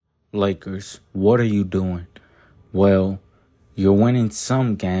Lakers, what are you doing? Well, you're winning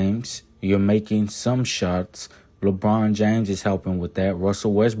some games. You're making some shots. LeBron James is helping with that.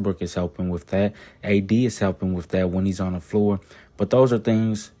 Russell Westbrook is helping with that. AD is helping with that when he's on the floor. But those are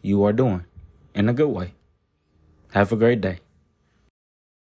things you are doing in a good way. Have a great day.